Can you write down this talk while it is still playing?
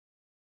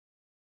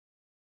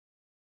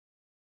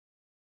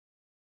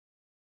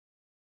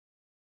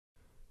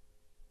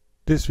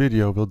This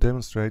video will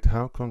demonstrate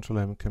how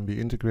Control-M can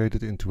be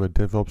integrated into a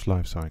DevOps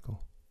lifecycle.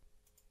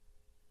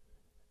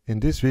 In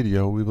this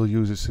video we will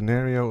use a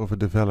scenario of a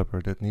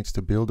developer that needs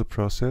to build a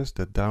process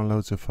that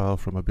downloads a file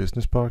from a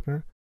business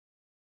partner,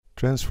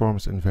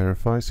 transforms and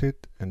verifies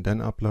it, and then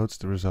uploads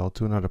the result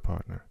to another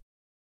partner.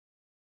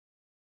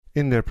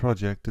 In their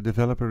project, the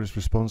developer is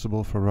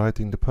responsible for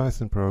writing the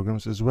Python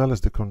programs as well as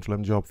the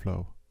Control-M job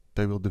flow.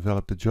 They will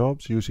develop the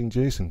jobs using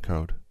JSON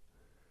code.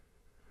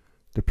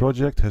 The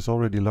project has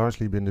already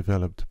largely been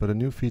developed, but a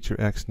new feature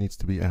X needs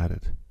to be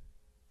added.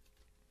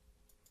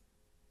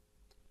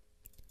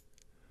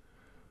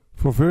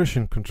 For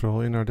version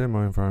control in our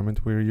demo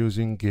environment, we are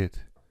using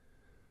Git.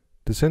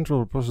 The central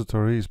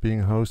repository is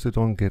being hosted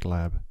on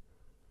Gitlab.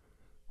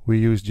 We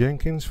use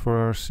Jenkins for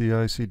our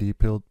CI/CD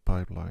build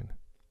pipeline.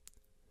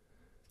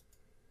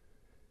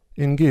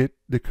 In Git,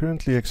 the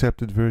currently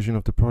accepted version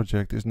of the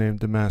project is named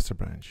the master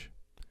branch.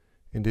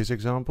 In this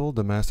example,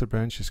 the master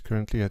branch is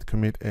currently at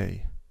commit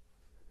A.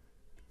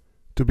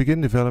 To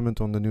begin development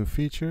on the new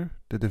feature,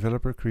 the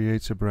developer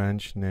creates a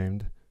branch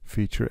named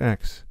feature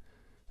X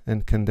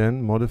and can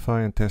then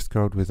modify and test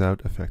code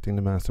without affecting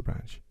the master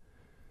branch.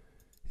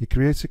 He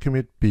creates a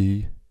commit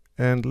B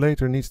and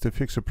later needs to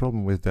fix a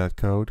problem with that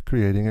code,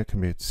 creating a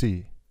commit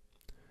C.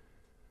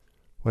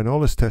 When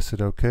all is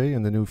tested OK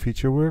and the new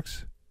feature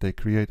works, they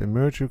create a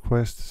merge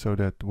request so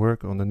that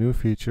work on the new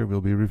feature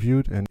will be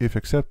reviewed and, if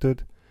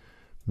accepted,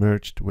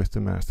 merged with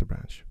the master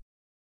branch.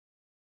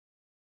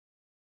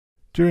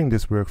 During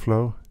this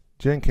workflow,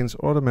 Jenkins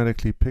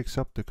automatically picks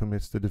up the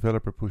commits the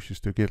developer pushes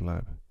to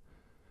GitLab.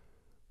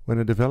 When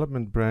a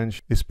development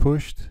branch is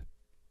pushed,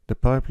 the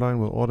pipeline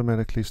will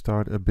automatically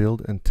start a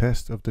build and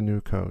test of the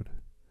new code.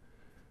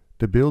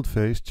 The build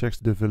phase checks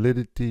the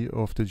validity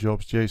of the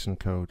job's JSON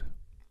code.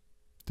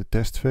 The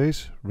test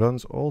phase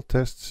runs all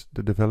tests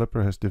the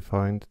developer has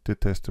defined to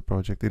test the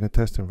project in a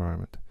test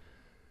environment.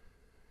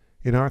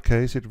 In our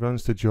case, it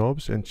runs the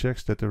jobs and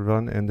checks that the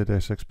run ended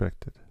as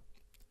expected.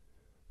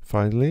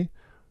 Finally,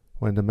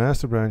 when the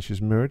master branch is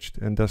merged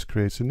and thus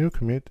creates a new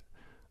commit,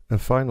 a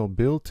final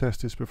build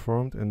test is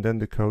performed and then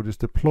the code is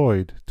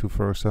deployed to,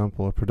 for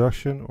example, a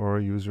production or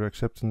a user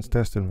acceptance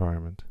test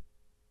environment.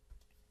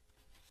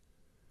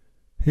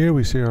 Here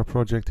we see our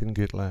project in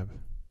GitLab.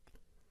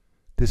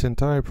 This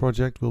entire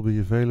project will be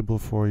available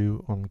for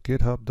you on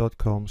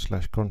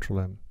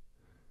github.com/controlm.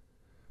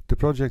 The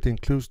project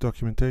includes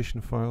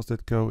documentation files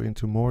that go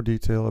into more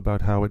detail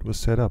about how it was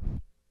set up.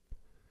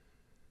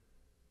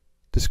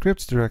 The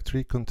scripts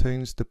directory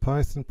contains the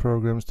Python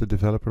programs the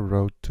developer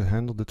wrote to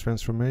handle the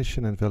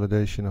transformation and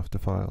validation of the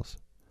files.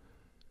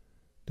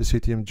 The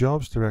CTM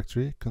jobs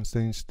directory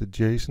contains the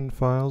JSON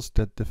files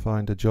that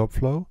define the job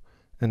flow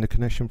and the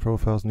connection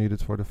profiles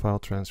needed for the file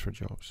transfer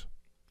jobs.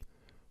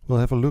 We'll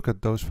have a look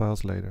at those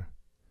files later.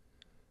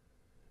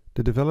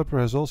 The developer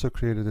has also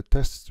created a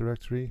tests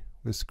directory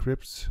with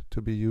scripts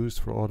to be used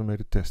for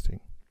automated testing.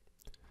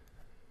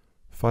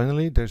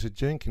 Finally, there's a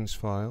Jenkins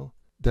file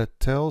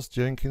that tells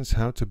Jenkins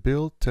how to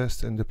build,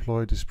 test and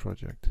deploy this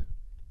project.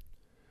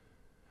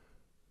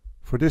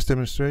 For this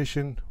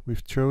demonstration,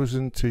 we've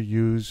chosen to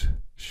use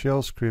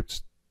shell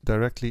scripts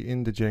directly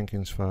in the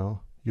Jenkins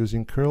file,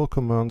 using curl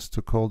commands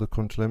to call the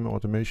Control-M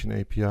automation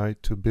API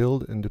to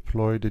build and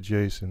deploy the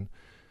JSON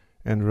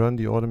and run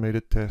the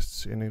automated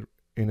tests in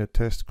a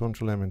test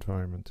Control-M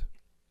environment.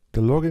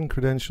 The login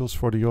credentials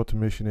for the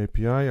automation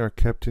API are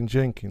kept in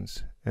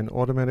Jenkins and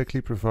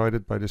automatically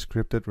provided by the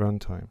script at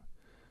runtime.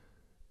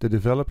 The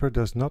developer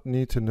does not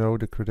need to know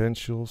the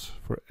credentials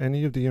for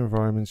any of the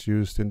environments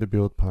used in the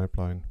build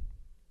pipeline.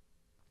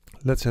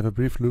 Let's have a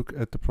brief look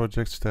at the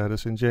project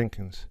status in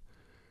Jenkins.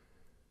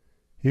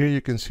 Here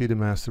you can see the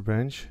master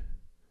branch,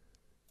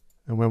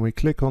 and when we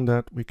click on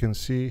that we can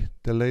see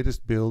the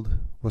latest build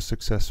was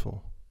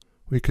successful.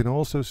 We can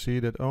also see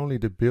that only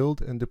the build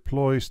and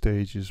deploy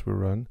stages were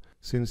run,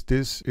 since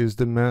this is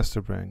the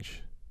master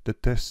branch. The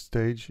test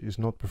stage is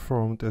not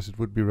performed as it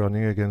would be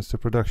running against a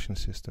production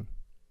system.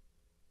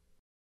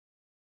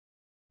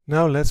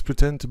 Now let's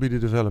pretend to be the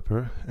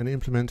developer and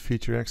implement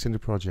feature X in the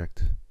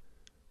project.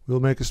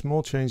 We'll make a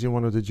small change in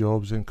one of the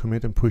jobs and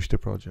commit and push the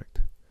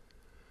project.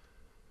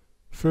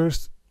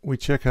 First, we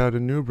check out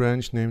a new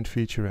branch named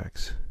feature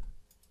X.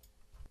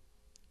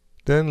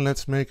 Then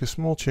let's make a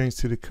small change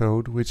to the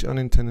code which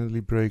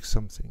unintentionally breaks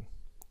something.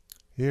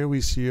 Here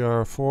we see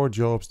our 4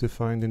 jobs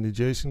defined in the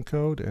JSON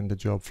code and the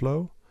job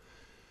flow.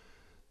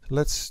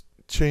 Let's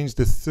change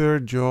the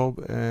third job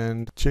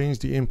and change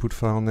the input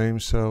file name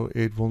so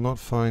it will not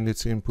find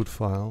its input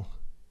file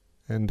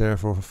and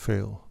therefore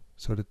fail,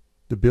 so that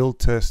the build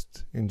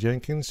test in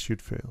Jenkins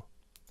should fail.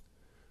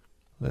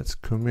 Let's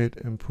commit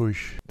and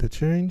push the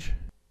change.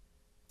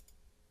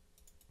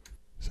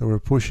 So we're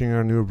pushing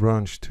our new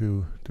branch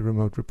to the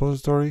remote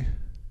repository.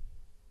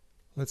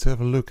 Let's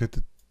have a look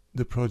at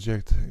the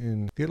project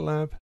in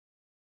GitLab.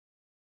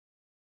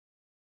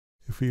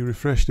 If we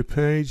refresh the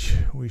page,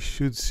 we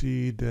should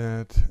see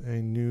that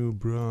a new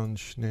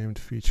branch named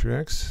feature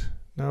X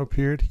now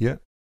appeared. Yeah.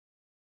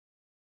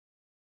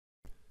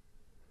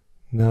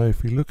 Now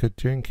if we look at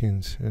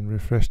Jenkins and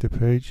refresh the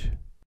page,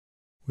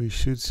 we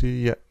should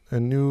see, yeah, a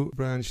new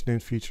branch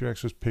named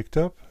FeatureX was picked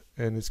up,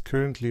 and it's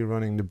currently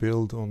running the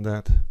build on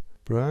that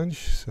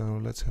branch. So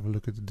let's have a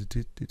look at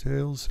the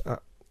details.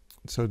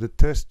 So the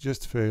test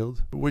just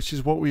failed, which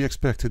is what we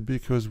expected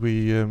because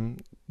we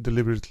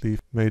deliberately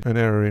made an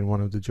error in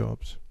one of the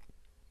jobs.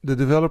 The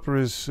developer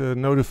is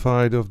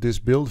notified of this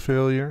build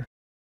failure,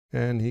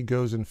 and he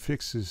goes and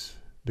fixes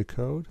the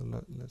code.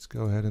 Let's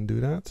go ahead and do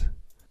that.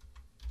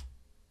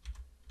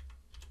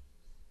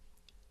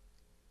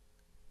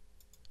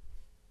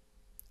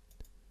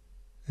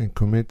 And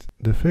commit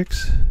the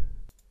fix.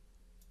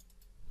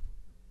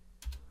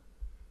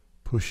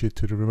 Push it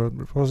to the remote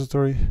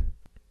repository.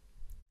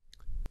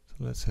 So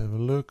let's have a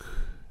look.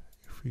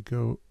 If we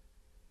go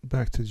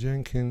back to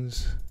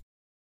Jenkins,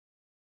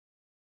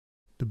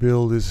 the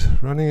build is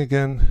running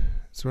again.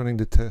 It's running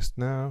the test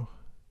now.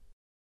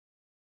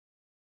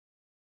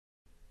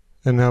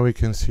 And now we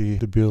can see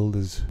the build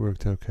has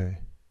worked okay.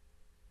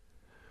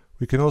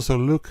 We can also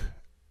look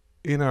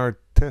in our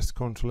test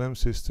Control-M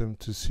system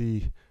to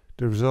see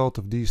the result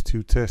of these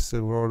two tests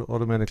that were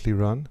automatically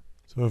run.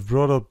 So I've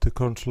brought up the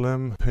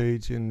Control-M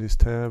page in this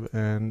tab,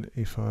 and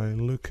if I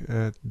look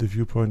at the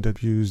viewpoint that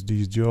views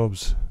these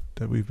jobs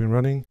that we've been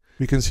running,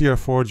 we can see our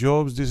 4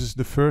 jobs. This is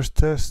the first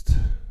test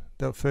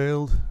that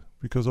failed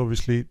because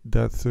obviously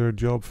that third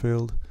job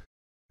failed.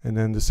 And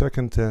then the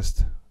second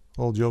test,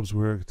 all jobs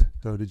worked,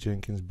 so the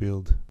Jenkins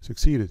build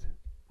succeeded.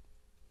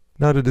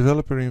 Now the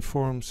developer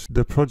informs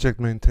the project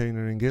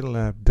maintainer in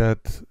GitLab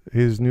that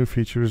his new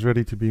feature is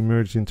ready to be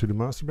merged into the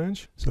master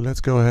branch. So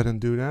let's go ahead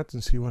and do that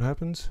and see what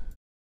happens.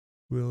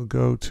 We'll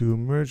go to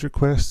merge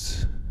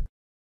requests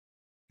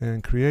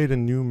and create a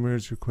new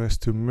merge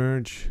request to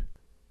merge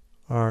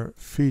our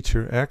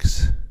feature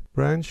X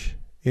branch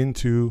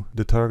into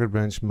the target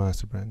branch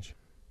master branch.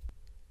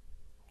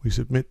 We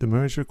submit the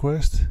merge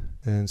request,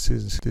 and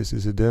since this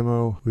is a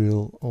demo,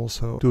 we'll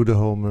also do the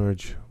whole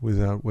merge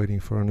without waiting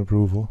for an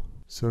approval.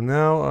 So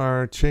now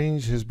our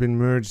change has been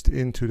merged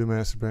into the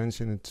master branch,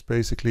 and it's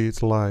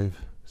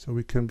live. So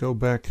we can go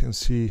back and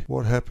see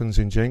what happens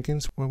in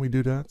Jenkins when we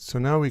do that. So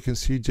now we can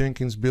see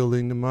Jenkins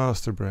building the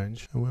master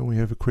branch. And when we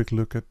have a quick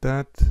look at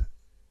that,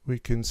 we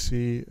can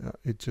see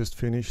it just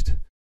finished.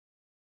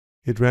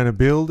 It ran a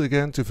build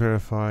again to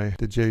verify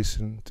the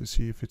JSON to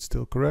see if it's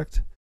still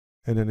correct.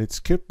 And then it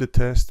skipped the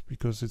test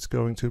because it's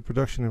going to a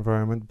production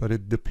environment, but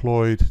it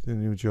deployed the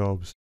new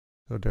jobs.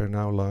 So they're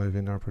now live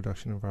in our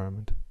production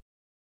environment.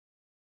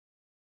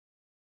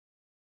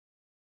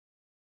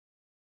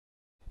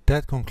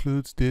 That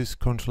concludes this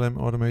Control-M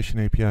Automation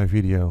API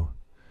video.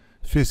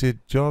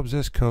 Visit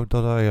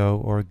jobsascode.io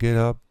or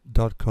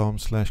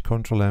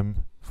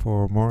github.com/control-m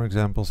for more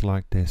examples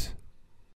like this.